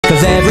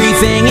'cause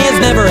everything is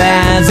never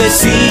as it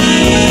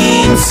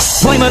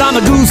seems. Blame it on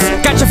the goose,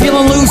 got you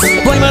feeling loose.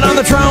 Blame it on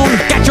the Tron,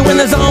 got you in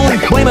the zone.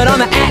 Blame it on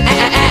the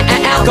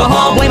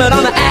alcohol. Blame it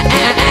on the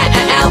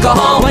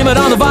alcohol. Blame it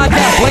on the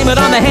vodka. Blame it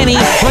on the Henny.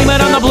 Blame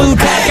it on the blue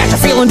tack, got you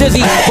feeling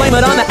dizzy. Blame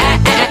it on the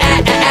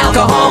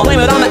alcohol. Blame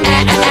it on the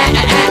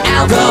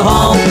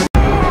alcohol.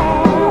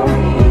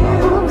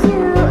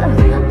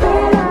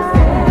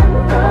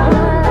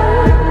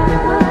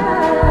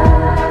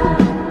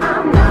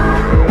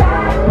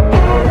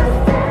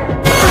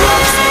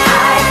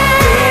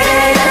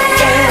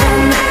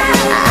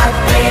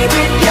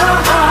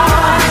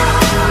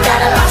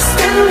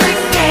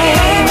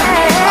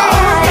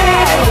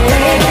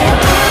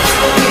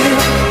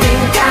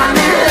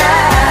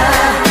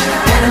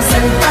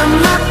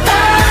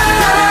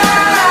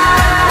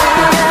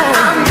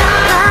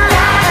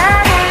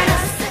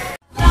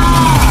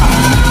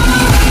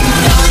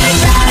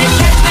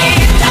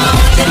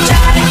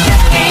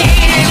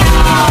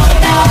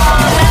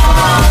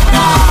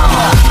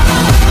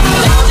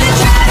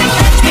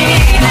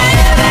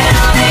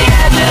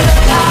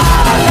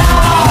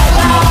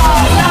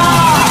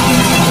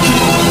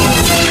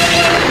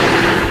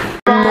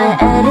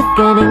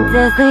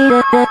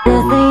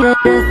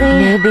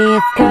 Maybe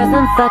it's 'cause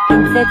I'm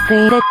fucking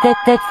tipsy, and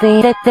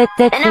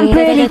I'm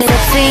pretty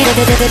tipsy, so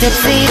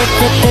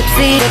fucking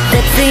tipsy.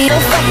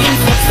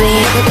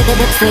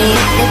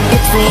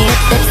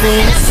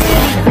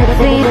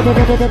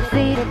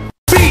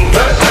 Beat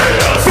that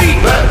ass, beat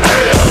that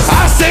ass.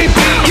 I say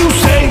beat, you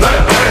say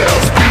that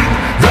ass. Beat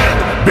that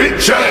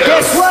bitch ass.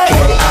 Guess what?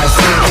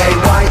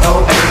 K-I-C-K-Y-O-A-S-S.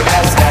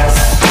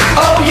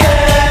 Oh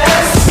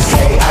yes.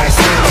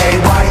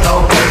 K-I-C-K-Y-O-A-S-S.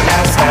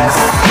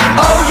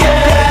 Oh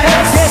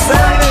yes. Yes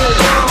sir.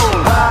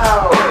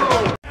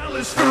 Hell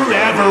is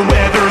forever,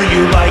 whether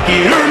you like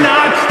it or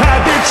not.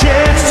 Had their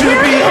chance to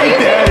behave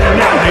better,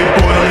 now they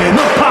boil in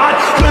the pot.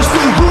 'Cause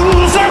the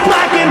rules are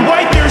black and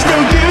white, there's no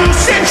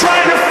use in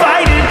trying to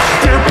fight it.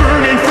 They're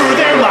burning for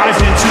their lives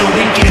until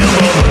we kill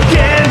them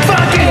again.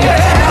 Fucking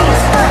hell.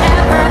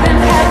 Forever, then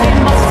heaven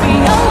must be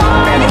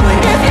alive.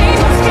 If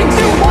angels can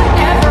do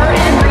whatever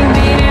and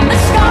remain in the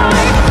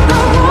sky. The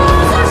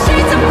rules are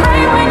shades of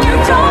gray when you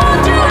don't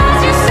do as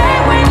you say.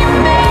 When you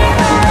make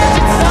the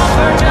wretched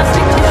suffer just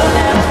to kill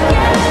them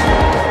again.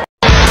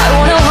 I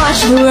wanna watch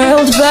the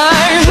world burn.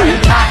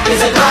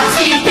 Is a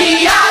Godsky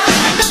Fiat.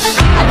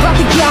 I brought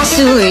the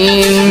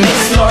gasoline.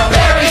 Miss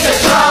Norberry's a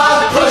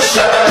drug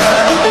pusher.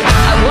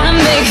 I wanna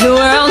make the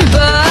world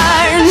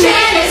burn.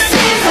 Janice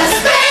is a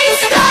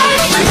space gun.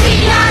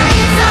 Regina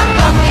is a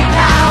fucking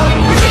cow.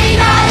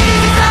 Regina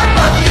is a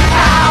fucking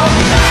cow.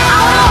 I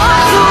wanna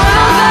watch the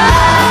world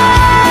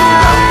burn.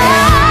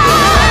 I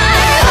wanna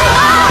make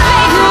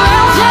the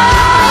world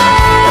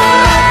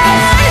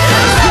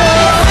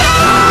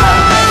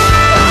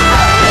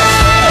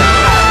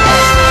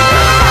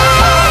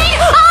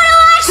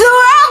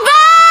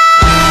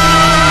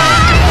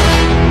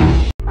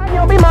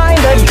You'll be mine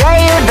the day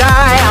you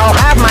die. I'll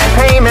have my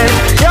payment.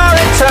 Your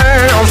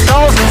eternal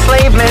soul's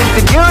enslavement.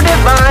 Could you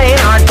divine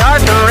our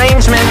dark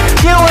arrangement?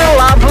 You will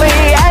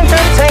lovely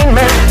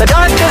entertainment. The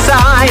dark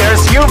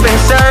desires you've been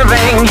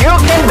serving. You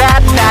can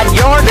bet that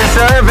you're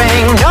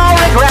deserving. No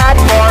regret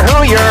for who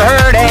you're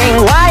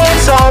hurting. Why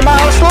it's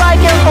almost like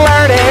you're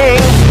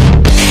flirting.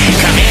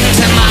 Come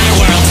into my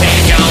world,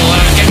 take a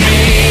look at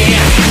me.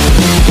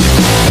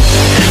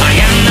 I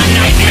am the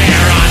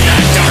nightmare on the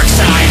dark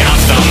side of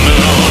the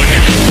moon.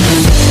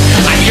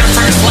 I'm your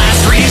first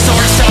last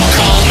resort, so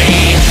call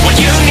me when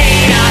you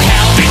need a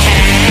helping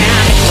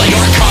hand. Play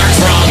your cards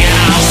wrong and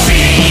I'll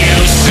see you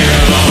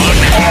soon.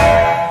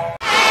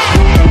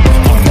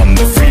 I'm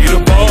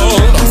undefeatable,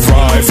 I'm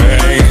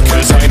thriving.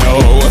 'Cause I know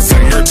a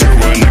thing or two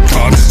when it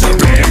comes to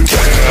being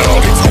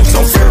killed. It's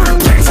also very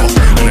painful,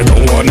 and I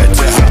don't want it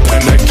to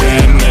happen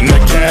again and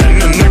again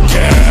and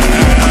again.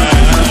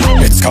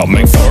 It's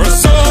coming for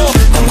us all,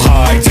 I'm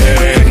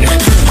hiding.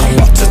 I'm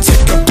about to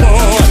take a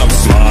blow and I'm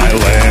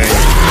smiling.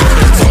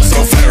 It's also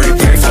very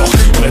painful,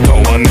 and I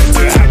don't want it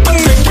to happen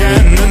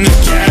again and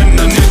again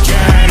and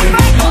again.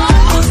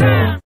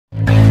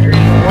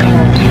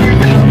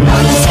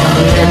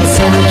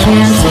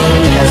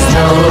 As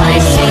the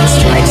lightning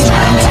strikes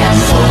nine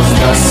temples,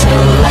 the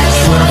select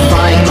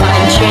refined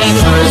mind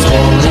chambers,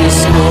 holy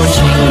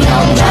scorching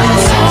down my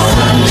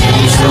sovereignty.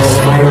 So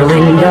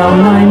spiraling down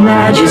my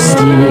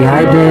majesty,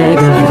 I beg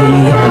of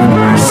thee, have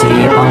mercy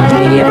on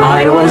me.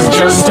 I was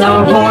just a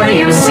boy,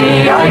 you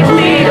see, I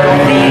plead of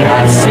thee,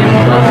 have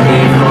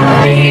sympathy for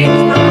me.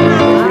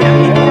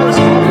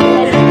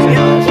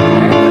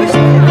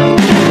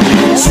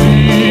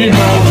 See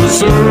how the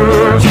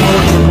serfs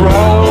work the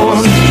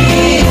ground,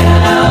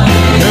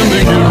 and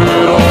they give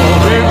it all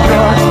they've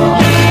got,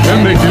 and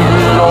they give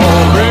it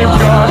all they've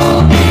got,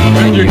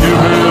 and you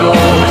give it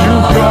all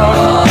you've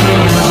got,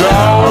 and you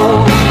down.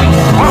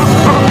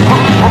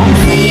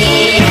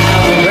 See how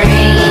the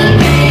rain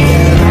may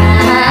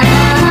around.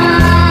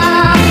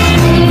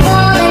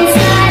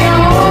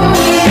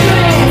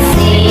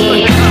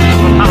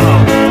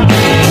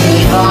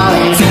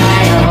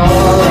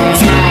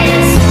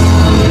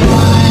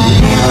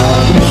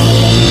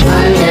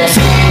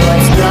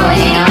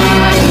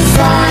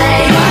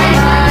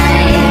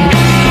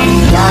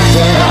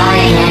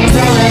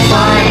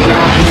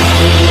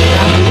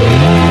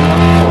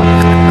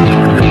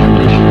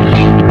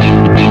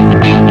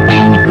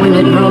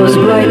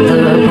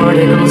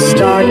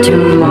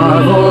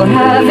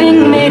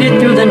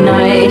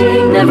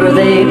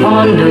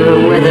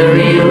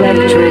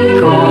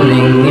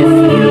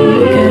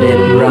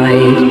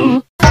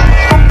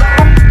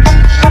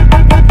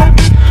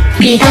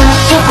 美男女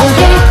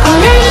デコ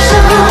レーシ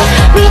ョン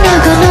皆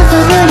が望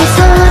む理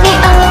想に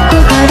憧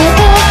れ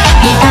て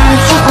美男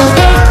女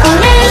デコ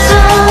レーシ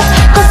ョン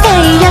個性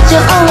や情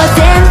は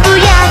全部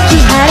焼き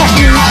払い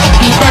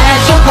美男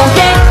女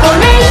デコ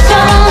レーシ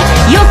ョ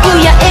ン欲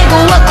やエ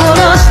ゴは殺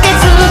して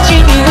土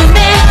に埋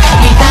め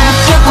美男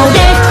女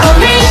デコ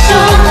レーシ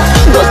ョ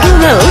ン僕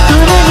が大人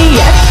に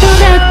やっと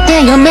なっ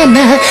て読め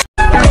ない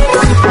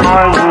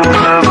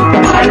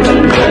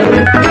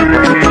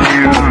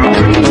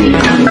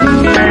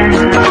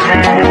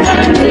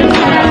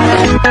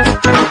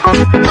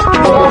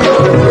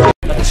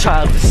A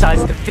child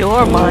decides to fill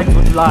our minds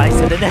with lies,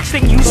 and the next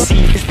thing you see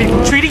is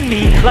people treating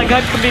me like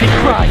I'm committing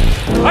crime.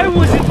 I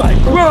wasn't my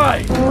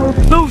crime!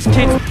 Those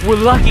kids were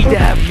lucky to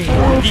have me.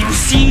 Do you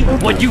see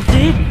what you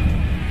did?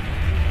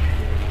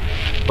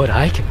 But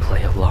I can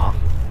play along.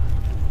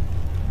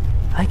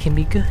 I can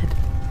be good.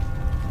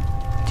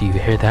 Do you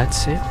hear that,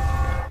 Sid?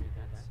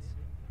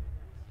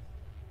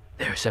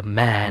 There's a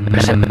man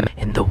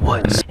in the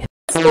woods.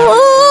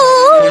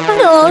 Oh,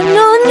 no,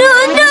 no,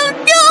 no, no,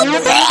 no!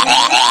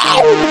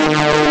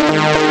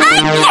 I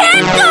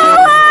can't go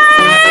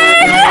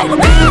on! I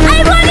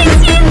want to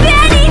see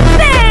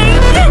anything!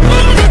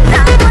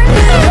 Someone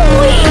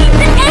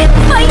sweet and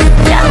my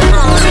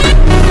soul!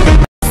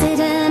 Sit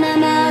in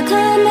an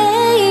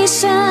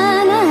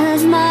acclamation of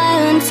my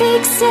own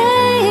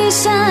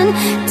fixation.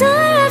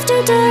 Door after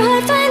door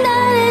I find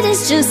out it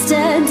is just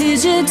a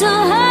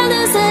digital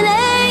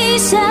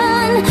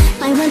hallucination.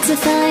 I want to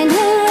find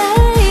her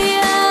way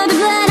out,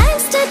 but I'm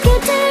stuck here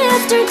day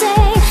after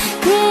day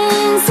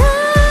inside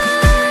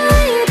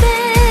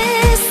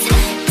this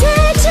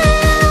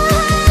digital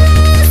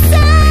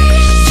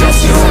hallucination.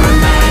 Just your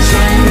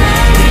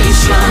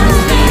imagination,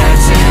 the X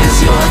is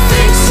your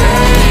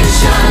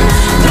fixation.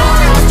 Door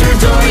after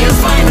door you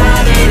find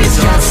that it is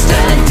just a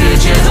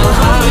digital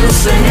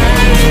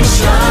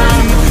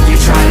hallucination. You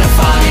try to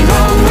find a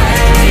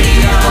way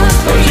out,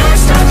 but you're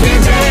stuck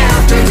here day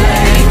after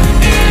day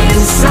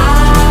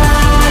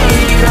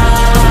inside a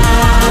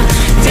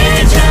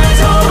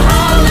digital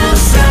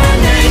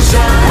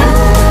hallucination.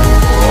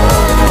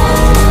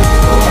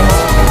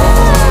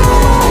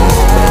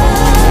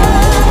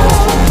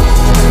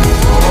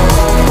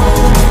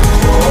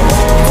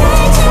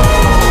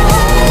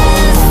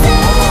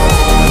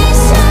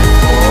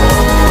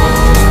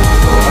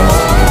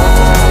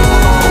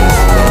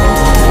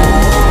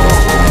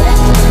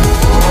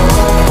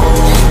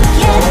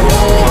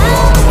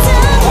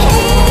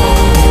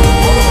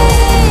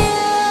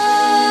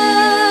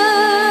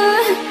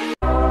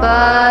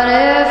 But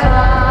if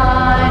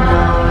I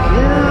know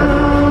you,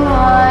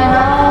 I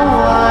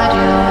know what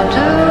you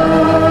do.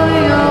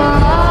 You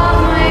love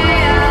me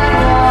at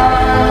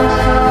once,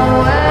 the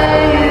way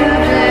you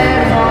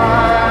did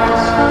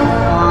once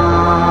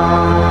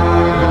upon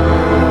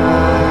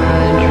a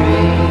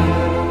dream.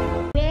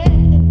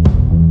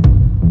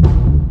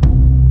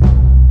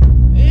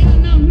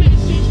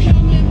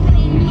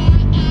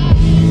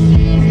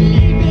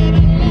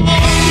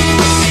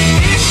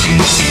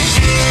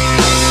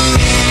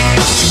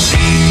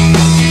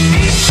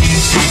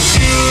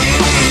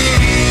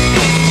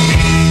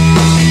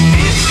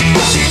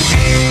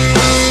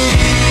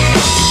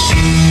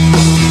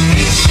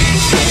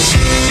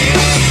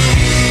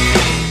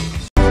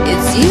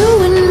 It's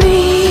you and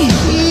me.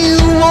 You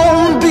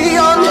won't be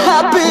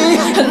unhappy.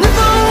 And if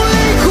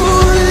we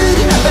could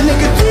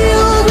make a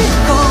deal with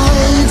God,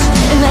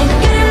 And I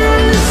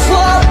can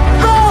swap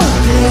all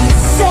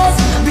places,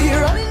 be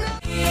running.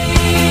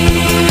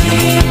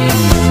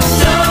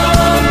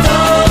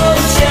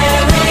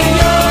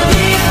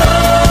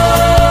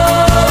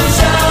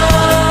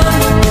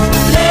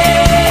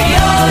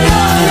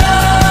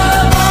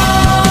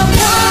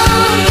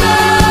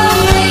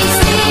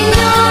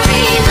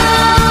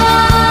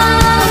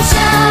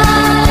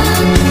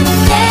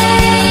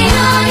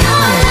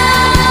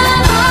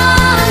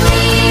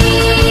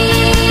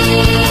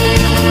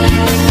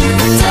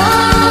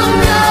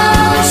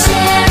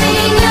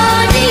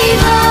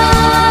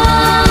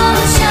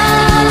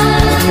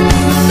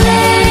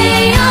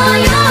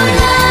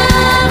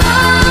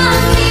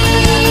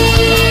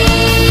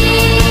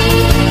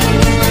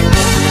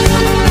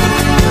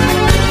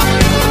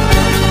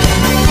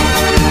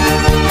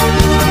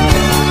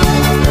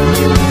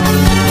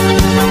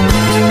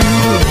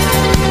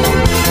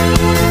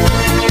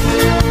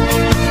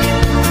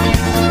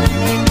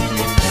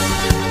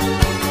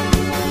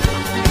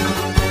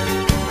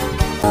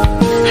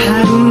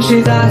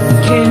 한시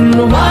닿긴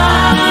와